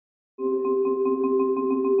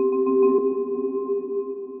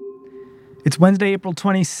It's Wednesday, April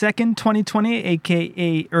 22nd, 2020,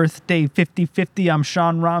 aka Earth Day 5050. I'm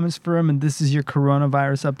Sean Rameswaram, and this is your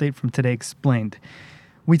coronavirus update from Today Explained.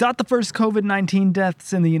 We thought the first COVID-19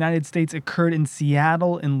 deaths in the United States occurred in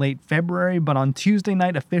Seattle in late February, but on Tuesday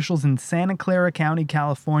night, officials in Santa Clara County,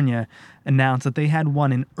 California, announced that they had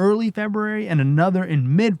one in early February and another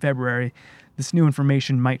in mid-February. This new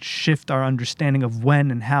information might shift our understanding of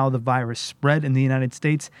when and how the virus spread in the United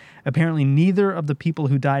States. Apparently, neither of the people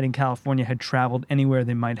who died in California had traveled anywhere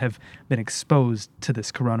they might have been exposed to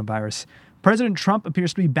this coronavirus. President Trump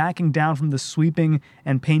appears to be backing down from the sweeping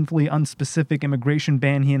and painfully unspecific immigration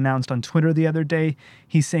ban he announced on Twitter the other day.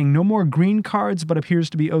 He's saying no more green cards, but appears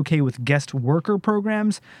to be okay with guest worker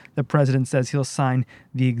programs. The president says he'll sign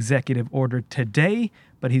the executive order today,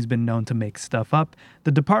 but he's been known to make stuff up.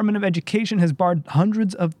 The Department of Education has barred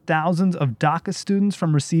hundreds of thousands of DACA students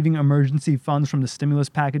from receiving emergency funds from the stimulus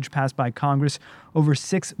package passed by Congress. Over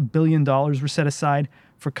 $6 billion were set aside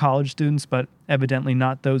for college students, but evidently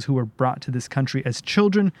not those who were brought to this country as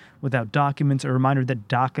children without documents. A reminder that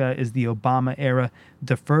DACA is the Obama-era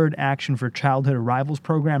Deferred Action for Childhood Arrivals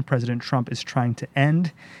program President Trump is trying to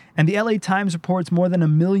end. And the LA Times reports more than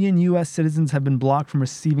 1 million U.S. citizens have been blocked from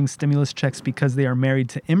receiving stimulus checks because they are married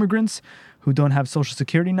to immigrants who don't have social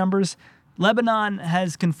security numbers. Lebanon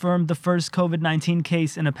has confirmed the first COVID-19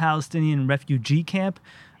 case in a Palestinian refugee camp.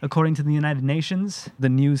 According to the United Nations, the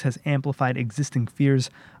news has amplified existing fears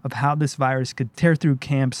of how this virus could tear through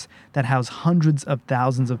camps that house hundreds of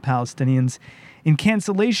thousands of Palestinians. In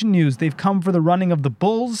cancellation news, they've come for the running of the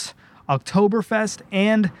Bulls, Oktoberfest,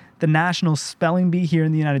 and the National Spelling Bee here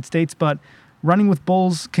in the United States, but running with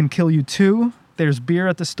bulls can kill you too. There's beer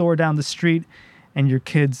at the store down the street, and your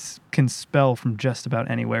kids can spell from just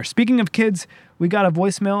about anywhere. Speaking of kids, we got a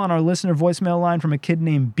voicemail on our listener voicemail line from a kid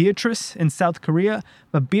named Beatrice in South Korea,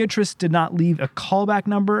 but Beatrice did not leave a callback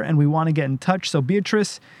number, and we want to get in touch. So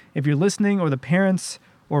Beatrice, if you're listening, or the parents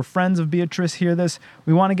or friends of Beatrice hear this,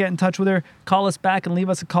 we want to get in touch with her. Call us back and leave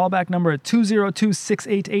us a callback number at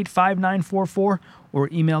 202-688-5944 or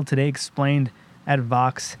email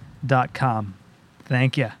todayexplained@vox.com.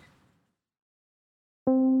 Thank you.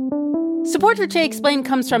 Support for Today Explained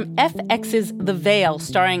comes from FX's The Veil,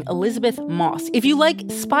 starring Elizabeth Moss. If you like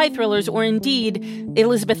spy thrillers or indeed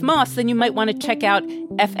Elizabeth Moss, then you might want to check out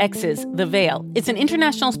FX's The Veil. It's an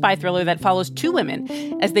international spy thriller that follows two women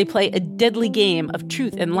as they play a deadly game of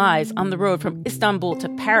truth and lies on the road from Istanbul to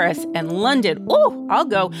Paris and London. Oh, I'll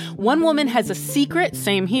go. One woman has a secret,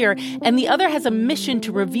 same here, and the other has a mission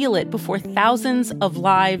to reveal it before thousands of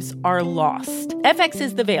lives are lost.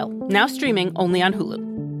 FX's The Veil, now streaming only on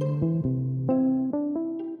Hulu.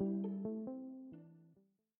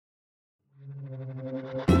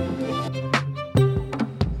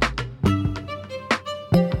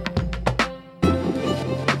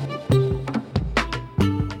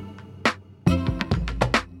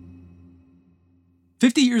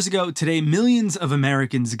 50 years ago today, millions of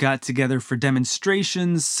Americans got together for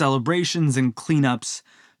demonstrations, celebrations, and cleanups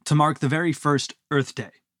to mark the very first Earth Day.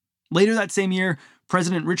 Later that same year,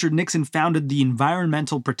 President Richard Nixon founded the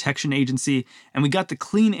Environmental Protection Agency, and we got the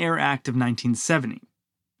Clean Air Act of 1970.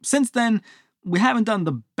 Since then, we haven't done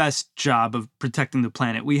the best job of protecting the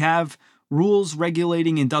planet. We have rules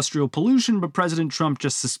regulating industrial pollution, but President Trump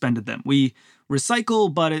just suspended them. We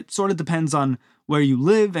recycle, but it sort of depends on where you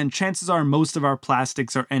live, and chances are most of our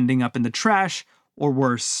plastics are ending up in the trash, or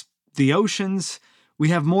worse, the oceans. We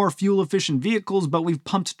have more fuel-efficient vehicles, but we've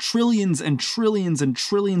pumped trillions and trillions and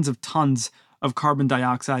trillions of tons of carbon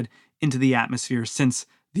dioxide into the atmosphere since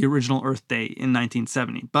the original Earth Day in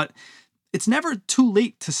 1970. But it's never too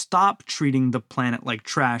late to stop treating the planet like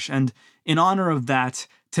trash, and in honor of that,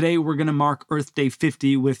 today we're going to mark Earth Day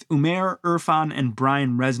 50 with Umair, Irfan, and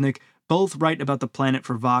Brian Resnick, both write about the planet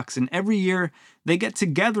for Vox, and every year they get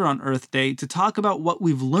together on Earth Day to talk about what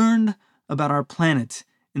we've learned about our planet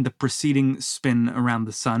in the preceding spin around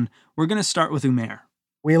the sun. We're going to start with Umair.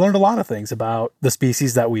 We learned a lot of things about the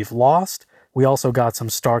species that we've lost. We also got some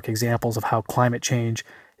stark examples of how climate change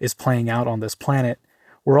is playing out on this planet.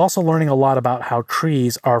 We're also learning a lot about how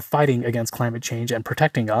trees are fighting against climate change and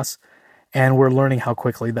protecting us. And we're learning how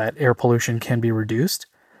quickly that air pollution can be reduced.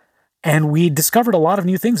 And we discovered a lot of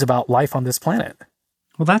new things about life on this planet.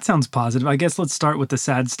 Well, that sounds positive. I guess let's start with the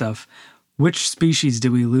sad stuff. Which species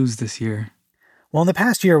did we lose this year? Well, in the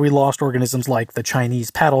past year, we lost organisms like the Chinese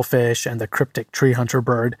paddlefish and the Cryptic treehunter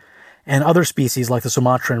bird, and other species like the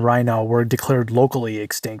Sumatran rhino were declared locally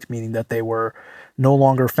extinct, meaning that they were no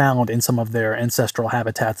longer found in some of their ancestral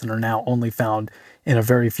habitats and are now only found in a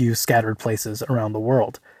very few scattered places around the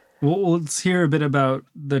world. Well, let's hear a bit about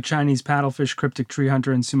the Chinese paddlefish, Cryptic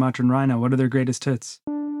treehunter, and Sumatran rhino. What are their greatest hits?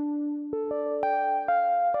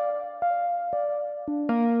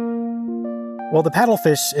 Well, the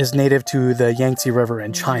paddlefish is native to the Yangtze River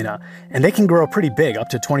in China, and they can grow pretty big, up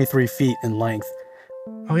to 23 feet in length.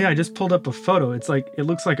 Oh yeah, I just pulled up a photo. It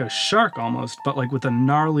looks like a shark almost, but like with a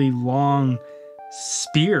gnarly long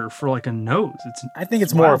spear for like a nose. I think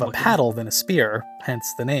it's more of a paddle than a spear,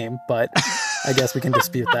 hence the name, but I guess we can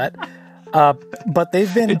dispute that. But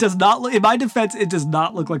they've been... It does not look, in my defense, it does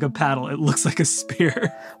not look like a paddle. It looks like a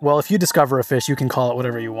spear. Well, if you discover a fish, you can call it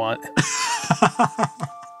whatever you want.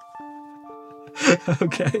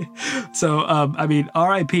 Okay. So,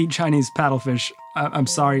 RIP Chinese paddlefish. I'm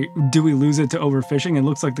sorry. Do we lose it to overfishing? It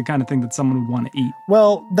looks like the kind of thing that someone would want to eat.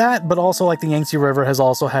 Well, that, but also like the Yangtze River has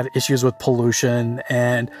also had issues with pollution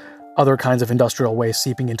and other kinds of industrial waste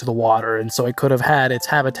seeping into the water. And so it could have had its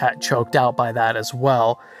habitat choked out by that as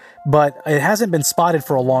well. But it hasn't been spotted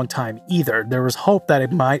for a long time either. There was hope that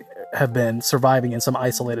it might have been surviving in some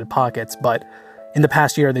isolated pockets, but in the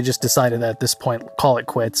past year, they just decided that at this point, call it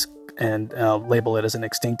quits and label it as an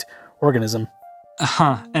extinct organism.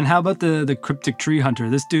 And how about the cryptic tree hunter?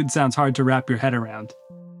 This dude sounds hard to wrap your head around.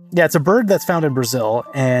 Yeah, it's a bird that's found in Brazil,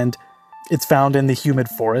 and it's found in the humid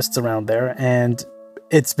forests around there, and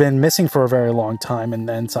it's been missing for a very long time, and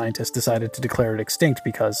then scientists decided to declare it extinct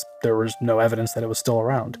because there was no evidence that it was still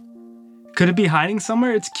around. Could it be hiding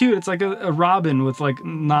somewhere? It's cute. It's like a robin with like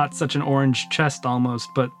not such an orange chest almost,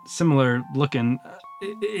 but similar looking.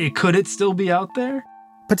 Could it still be out there?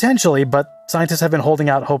 Potentially, but scientists have been holding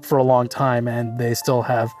out hope for a long time, and they still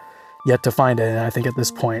have yet to find it. And I think at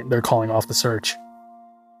this point, they're calling off the search.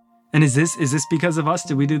 And is this because of us?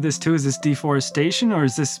 Did we do this too? Is this deforestation, or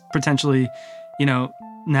is this potentially,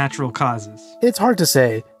 natural causes? It's hard to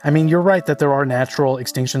say. I mean, you're right that there are natural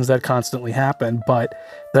extinctions that constantly happen, but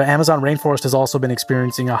the Amazon rainforest has also been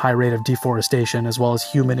experiencing a high rate of deforestation, as well as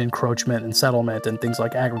human encroachment and settlement and things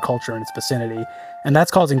like agriculture in its vicinity. And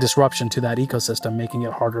that's causing disruption to that ecosystem, making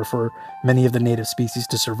it harder for many of the native species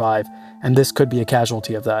to survive. And this could be a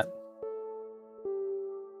casualty of that.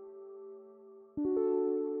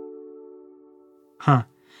 Huh.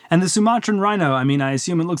 And the Sumatran rhino, I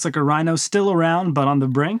assume it looks like a rhino still around, but on the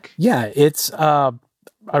brink? Yeah, it's a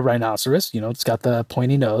rhinoceros. It's got the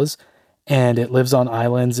pointy nose, and it lives on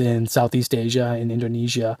islands in Southeast Asia, in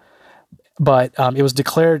Indonesia. But it was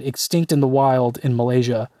declared extinct in the wild in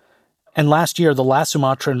Malaysia. And last year, the last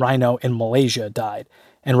Sumatran rhino in Malaysia died.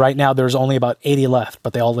 And right now, there's only about 80 left,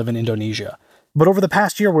 but they all live in Indonesia. But over the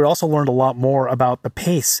past year, we also learned a lot more about the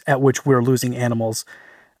pace at which we're losing animals.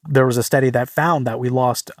 There was a study that found that we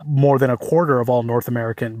lost more than a quarter of all North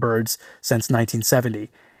American birds since 1970.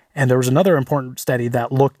 And there was another important study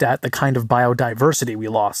that looked at the kind of biodiversity we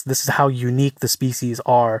lost. This is how unique the species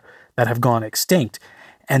are that have gone extinct.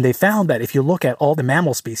 And they found that if you look at all the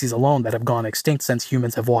mammal species alone that have gone extinct since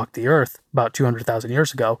humans have walked the earth about 200,000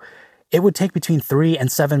 years ago, it would take between 3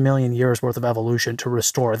 and 7 million years worth of evolution to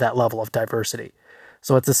restore that level of diversity.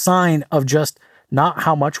 So it's a sign of just not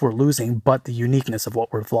how much we're losing, but the uniqueness of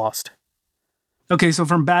what we've lost. Okay, so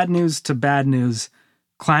from bad news to bad news,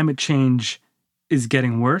 climate change is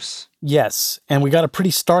getting worse? Yes, and we got a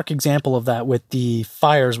pretty stark example of that with the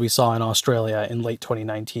fires we saw in Australia in late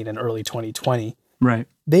 2019 and early 2020. Right.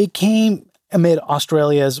 They came amid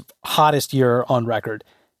Australia's hottest year on record.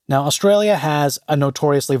 Now, Australia has a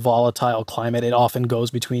notoriously volatile climate. It often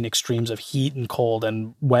goes between extremes of heat and cold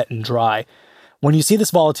and wet and dry. When you see this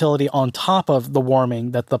volatility on top of the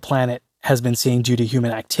warming that the planet has been seeing due to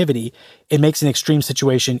human activity, it makes an extreme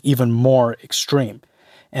situation even more extreme.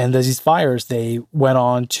 And these fires, they went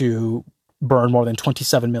on to burn more than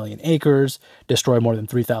 27 million acres, destroy more than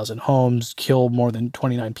 3,000 homes, kill more than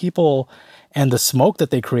 29 people, and the smoke that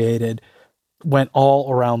they created went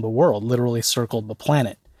all around the world, literally circled the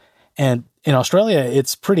planet. And in Australia,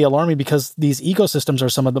 it's pretty alarming because these ecosystems are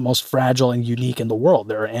some of the most fragile and unique in the world.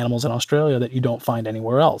 There are animals in Australia that you don't find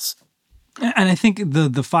anywhere else. And I think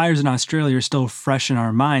the fires in Australia are still fresh in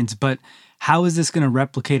our minds, but how is this going to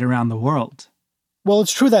replicate around the world? Well,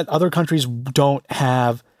 it's true that other countries don't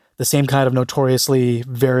have the same kind of notoriously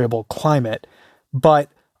variable climate, but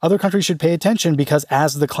other countries should pay attention because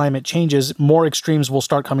as the climate changes, more extremes will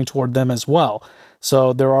start coming toward them as well.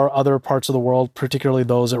 So there are other parts of the world, particularly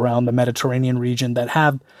those around the Mediterranean region, that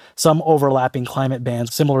have some overlapping climate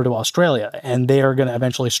bands similar to Australia, and they are going to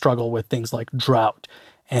eventually struggle with things like drought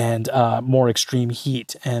and more extreme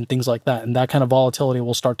heat and things like that. And that kind of volatility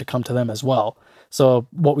will start to come to them as well. So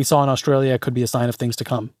what we saw in Australia could be a sign of things to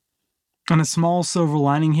come. And a small silver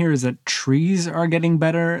lining here is that trees are getting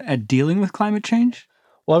better at dealing with climate change?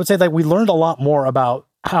 Well, I would say that we learned a lot more about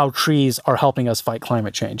how trees are helping us fight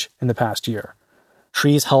climate change in the past year.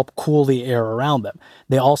 trees help cool the air around them.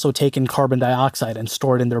 They also take in carbon dioxide and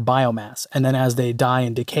store it in their biomass. And then as they die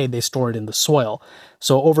and decay, they store it in the soil.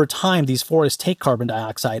 So over time, these forests take carbon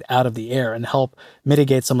dioxide out of the air and help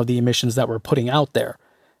mitigate some of the emissions that we're putting out there.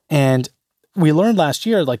 And we learned last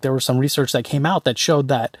year, like there was some research that came out that showed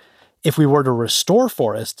that if we were to restore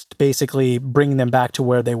forests, basically bring them back to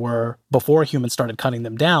where they were before humans started cutting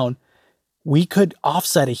them down, we could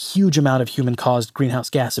offset a huge amount of human-caused greenhouse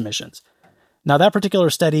gas emissions. Now, that particular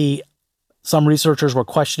study, some researchers were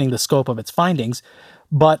questioning the scope of its findings,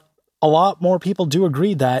 but a lot more people do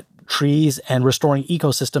agree that trees and restoring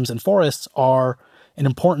ecosystems and forests are an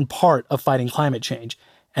important part of fighting climate change.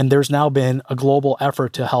 And there's now been a global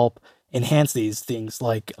effort to help enhance these things,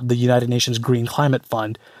 like the United Nations Green Climate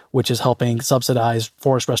Fund, which is helping subsidize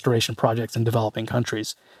forest restoration projects in developing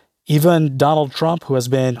countries. Even Donald Trump, who has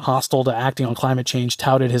been hostile to acting on climate change,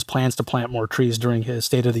 touted his plans to plant more trees during his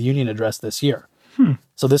State of the Union address this year.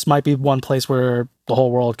 So this might be one place where the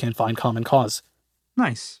whole world can find common cause.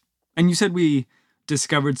 Nice. And you said we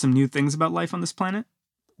discovered some new things about life on this planet?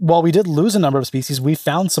 While we did lose a number of species, we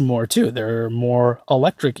found some more too. There are more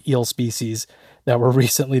electric eel species that were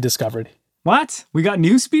recently discovered. What? We got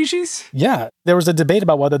new species? Yeah. There was a debate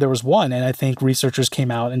about whether there was one, and I think researchers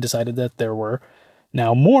came out and decided that there were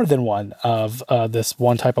now more than one of this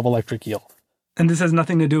one type of electric eel. And this has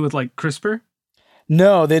nothing to do with like CRISPR?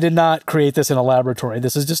 No, they did not create this in a laboratory.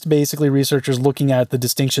 This is just basically researchers looking at the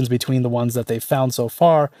distinctions between the ones that they've found so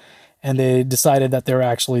far, and they decided that they're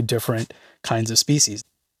actually different kinds of species.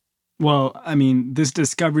 Well, I mean, this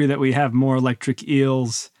discovery that we have more electric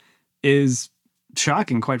eels is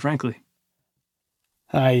shocking, quite frankly.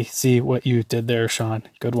 I see what you did there, Sean.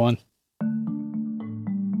 Good one.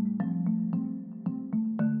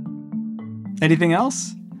 Anything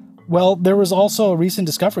else? Well, there was also a recent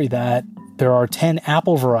discovery that there are 10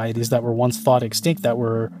 apple varieties that were once thought extinct that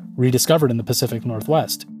were rediscovered in the Pacific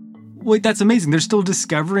Northwest. Wait, that's amazing. They're still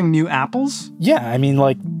discovering new apples? Yeah, I mean,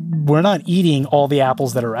 like, we're not eating all the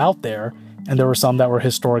apples that are out there, and there were some that were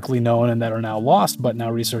historically known and that are now lost, but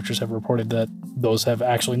now researchers have reported that those have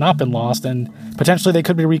actually not been lost, and potentially they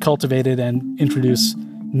could be recultivated and introduce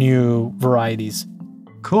new varieties.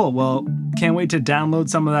 Cool. Well, can't wait to download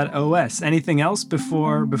some of that OS. Anything else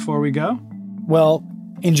before we go? Well,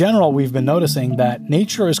 in general, we've been noticing that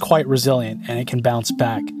nature is quite resilient and it can bounce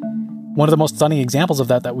back. One of the most stunning examples of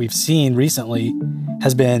that we've seen recently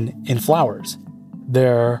has been in flowers.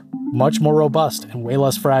 They're much more robust and way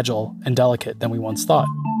less fragile and delicate than we once thought.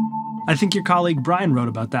 I think your colleague Brian wrote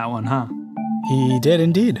about that one, huh? He did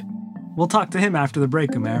indeed. We'll talk to him after the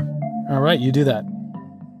break, Umair. All right, you do that.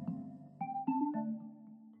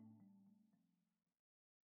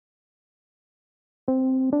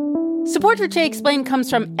 Support for Jay Explained comes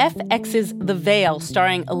from FX's The Veil,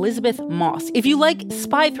 starring Elizabeth Moss. If you like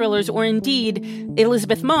spy thrillers or indeed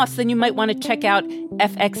Elizabeth Moss, then you might want to check out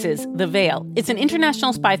FX's The Veil. It's an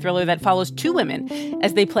international spy thriller that follows two women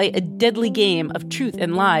as they play a deadly game of truth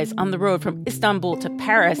and lies on the road from Istanbul to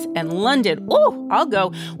Paris and London. Oh, I'll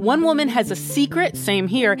go. One woman has a secret, same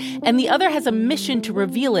here, and the other has a mission to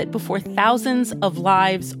reveal it before thousands of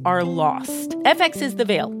lives are lost. FX's The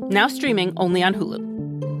Veil, now streaming only on Hulu.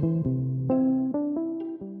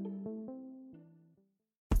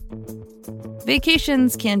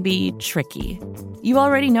 Vacations can be tricky. You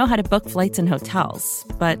already know how to book flights and hotels,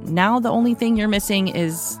 but now the only thing you're missing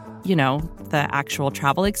is, the actual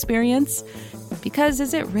travel experience. Because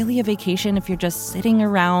is it really a vacation if you're just sitting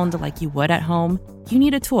around like you would at home? You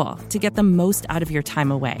need a tool to get the most out of your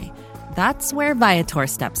time away. That's where Viator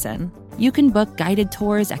steps in. You can book guided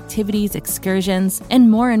tours, activities, excursions,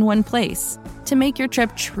 and more in one place to make your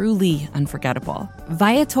trip truly unforgettable.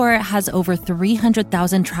 Viator has over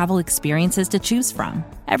 300,000 travel experiences to choose from.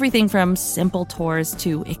 Everything from simple tours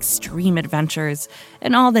to extreme adventures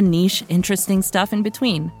and all the niche, interesting stuff in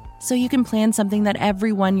between. So you can plan something that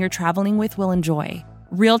everyone you're traveling with will enjoy.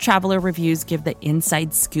 Real traveler reviews give the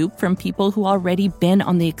inside scoop from people who already been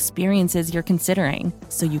on the experiences you're considering,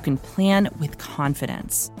 so you can plan with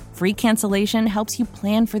confidence. Free cancellation helps you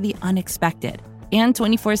plan for the unexpected. And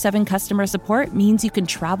 24/7 customer support means you can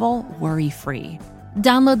travel worry-free.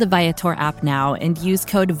 Download the Viator app now and use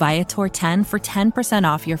code Viator10 for 10%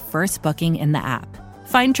 off your first booking in the app.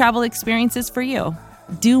 Find travel experiences for you.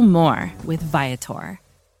 Do more with Viator.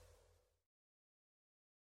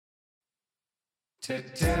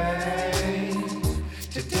 Today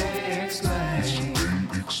explain.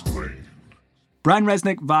 Brian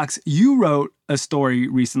Resnick, Vox, you wrote a story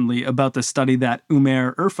recently about the study that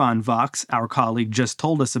Umair Irfan Vox, our colleague, just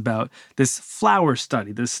told us about, this flower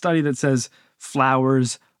study, this study that says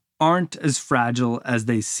flowers aren't as fragile as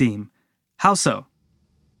they seem. How so?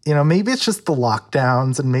 maybe it's just the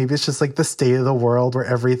lockdowns and maybe it's just like the state of the world where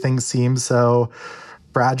everything seems so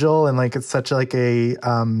fragile and like it's such like a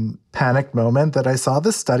panic moment that I saw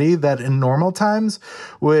this study that in normal times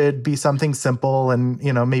would be something simple and,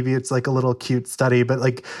 maybe it's like a little cute study, but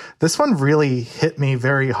like this one really hit me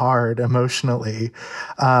very hard emotionally.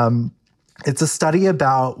 It's a study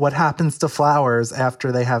about what happens to flowers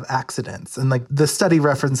after they have accidents. And like the study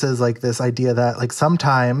references like this idea that like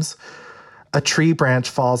sometimes a tree branch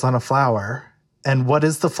falls on a flower and what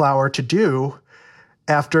is the flower to do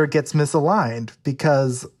after it gets misaligned?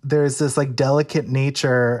 Because there's this like delicate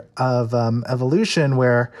nature of evolution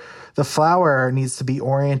where the flower needs to be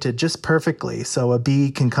oriented just perfectly so a bee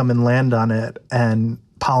can come and land on it and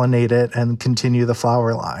pollinate it and continue the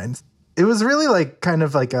flower lines. It was really like kind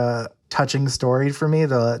of like a touching story for me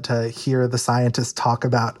to hear the scientists talk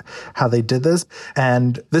about how they did this.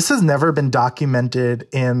 And this has never been documented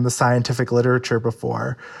in the scientific literature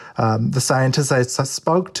before. The scientist I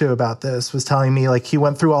spoke to about this was telling me like he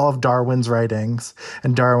went through all of Darwin's writings,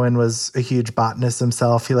 and Darwin was a huge botanist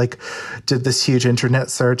himself. He like did this huge internet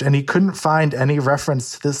search and he couldn't find any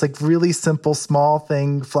reference to this like really simple small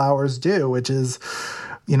thing flowers do, which is,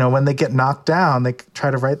 when they get knocked down, they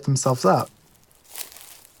try to right themselves up.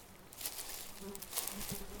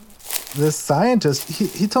 This scientist,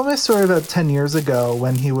 he told me a story about 10 years ago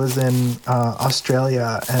when he was in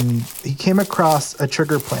Australia and he came across a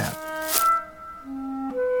trigger plant.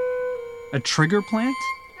 A trigger plant?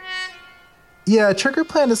 Yeah, a trigger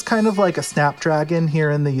plant is kind of like a snapdragon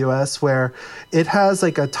here in the US where it has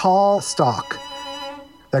like a tall stalk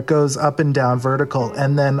that goes up and down vertical,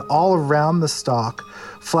 and then all around the stalk,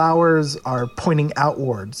 flowers are pointing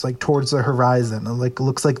outwards, like towards the horizon. And like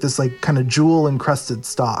looks like this like kind of jewel-encrusted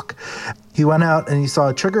stalk. He went out and he saw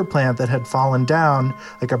a trigger plant that had fallen down,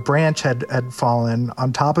 like a branch had fallen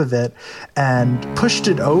on top of it and pushed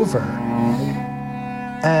it over.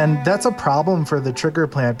 And that's a problem for the trigger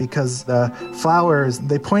plant because the flowers,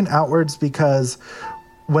 they point outwards because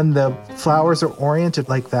when the flowers are oriented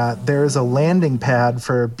like that, there's a landing pad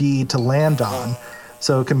for a bee to land on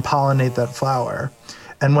so it can pollinate that flower.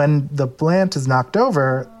 And when the plant is knocked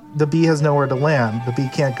over, the bee has nowhere to land. The bee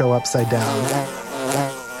can't go upside down.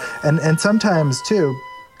 And sometimes, too,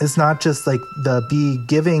 it's not just like the bee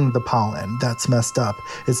giving the pollen that's messed up.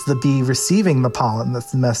 It's the bee receiving the pollen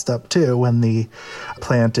that's messed up, too, when the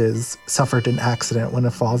plant is suffered an accident when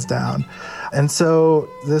it falls down. And so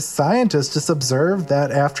this scientist just observed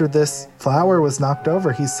that after this flower was knocked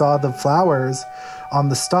over, he saw the flowers on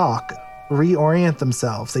the stalk reorient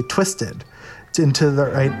themselves. They twisted into the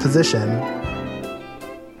right position.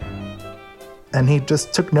 And he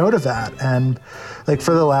just took note of that. And like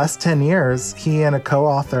for the last 10 years, he and a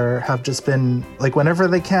co-author have just been like, whenever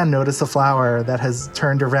they can notice a flower that has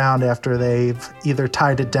turned around after they've either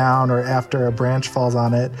tied it down or after a branch falls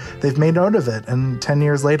on it, they've made note of it. And 10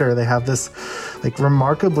 years later, they have this like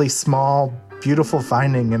remarkably small, beautiful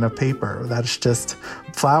finding in a paper that's just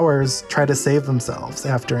flowers try to save themselves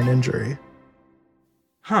after an injury.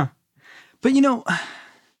 Huh. But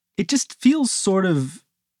it just feels sort of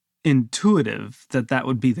intuitive that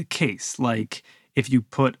would be the case. Like if you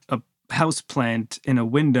put a houseplant in a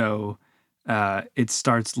window, it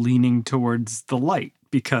starts leaning towards the light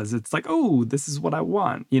because it's like, oh, this is what I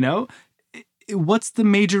want, What's the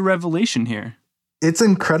major revelation here? It's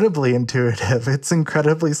incredibly intuitive. It's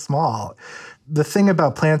incredibly small. The thing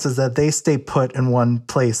about plants is that they stay put in one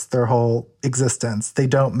place their whole existence. They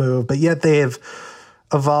don't move, but yet they have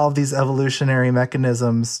evolved these evolutionary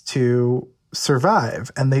mechanisms to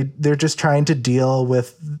survive. And they're just trying to deal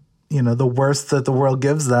with, the worst that the world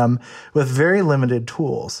gives them with very limited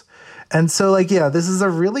tools. And so this is a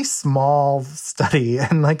really small study.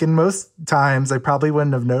 And in most times, I probably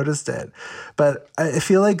wouldn't have noticed it. But I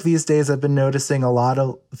feel like these days I've been noticing a lot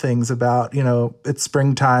of things about, it's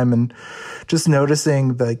springtime and just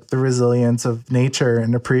noticing the resilience of nature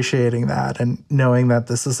and appreciating that and knowing that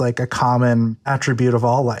this is a common attribute of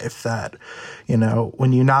all life that,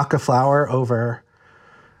 when you knock a flower over,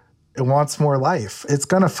 it wants more life. It's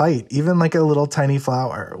going to fight. Even a little tiny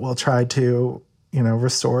flower will try to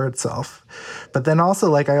restore itself. But then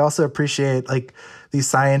also, I also appreciate, these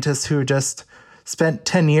scientists who just spent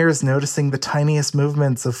 10 years noticing the tiniest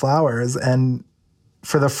movements of flowers and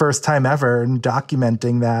for the first time ever and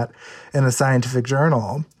documenting that in a scientific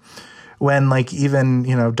journal. When,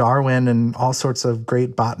 even, Darwin and all sorts of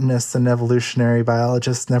great botanists and evolutionary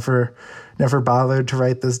biologists never bothered to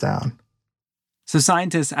write this down. So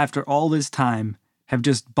scientists, after all this time, have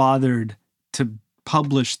just bothered to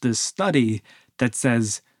publish this study that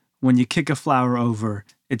says when you kick a flower over,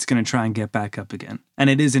 it's going to try and get back up again. And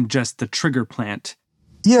it isn't just the trigger plant.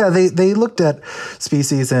 Yeah, they looked at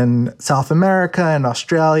species in South America and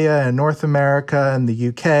Australia and North America and the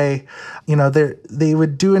UK. You know, they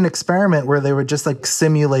would do an experiment where they would just like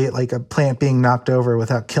simulate like a plant being knocked over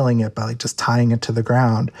without killing it by like just tying it to the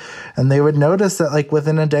ground. And they would notice that like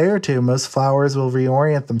within a day or two, most flowers will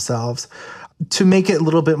reorient themselves. To make it a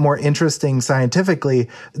little bit more interesting scientifically,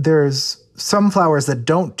 there's some flowers that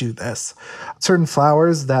don't do this. Certain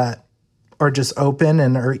flowers that are just open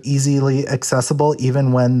and are easily accessible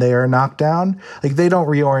even when they are knocked down, like they don't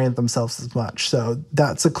reorient themselves as much. So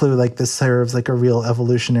that's a clue like this serves like a real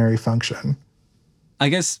evolutionary function. I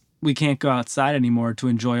guess we can't go outside anymore to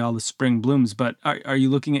enjoy all the spring blooms, but are you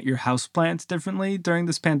looking at your houseplants differently during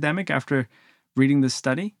this pandemic after reading this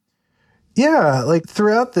study? Yeah, like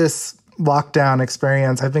throughout this lockdown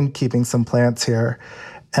experience, I've been keeping some plants here.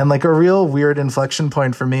 And like a real weird inflection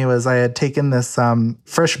point for me was I had taken this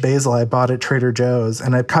fresh basil I bought at Trader Joe's,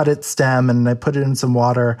 and I cut its stem and I put it in some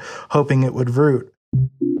water, hoping it would root.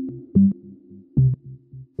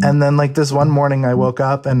 And then like this one morning I woke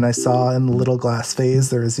up and I saw in the little glass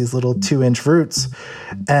vase there was these little 2-inch roots.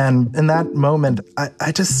 And in that moment,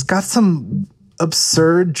 I just got some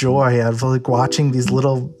absurd joy out of like watching this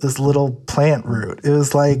little plant root. It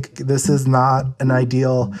was like, this is not an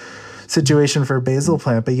ideal situation for a basil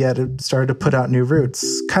plant, but yet it started to put out new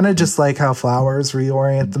roots. Kind of just like how flowers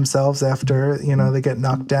reorient themselves after, you know, they get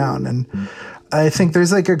knocked down. And I think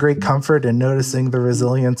there's like a great comfort in noticing the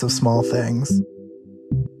resilience of small things.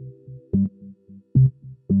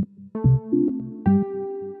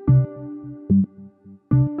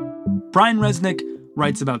 Brian Resnick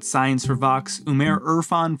writes about science for Vox. Umair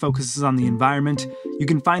Irfan focuses on the environment. You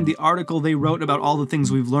can find the article they wrote about all the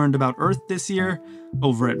things we've learned about Earth this year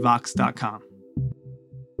over at vox.com.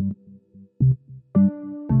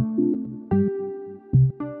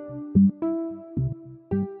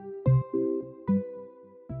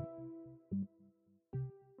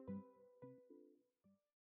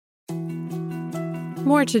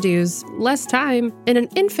 More to-dos, less time, and an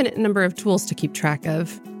infinite number of tools to keep track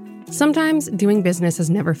of. Sometimes doing business has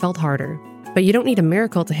never felt harder, but you don't need a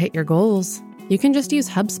miracle to hit your goals. You can just use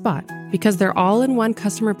HubSpot, because their all-in-one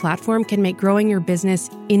customer platform can make growing your business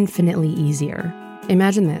infinitely easier.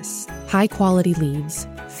 Imagine this: high-quality leads,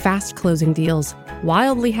 fast closing deals,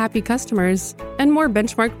 wildly happy customers, and more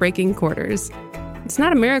benchmark-breaking quarters. It's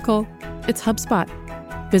not a miracle, it's HubSpot.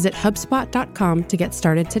 Visit HubSpot.com to get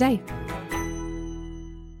started today.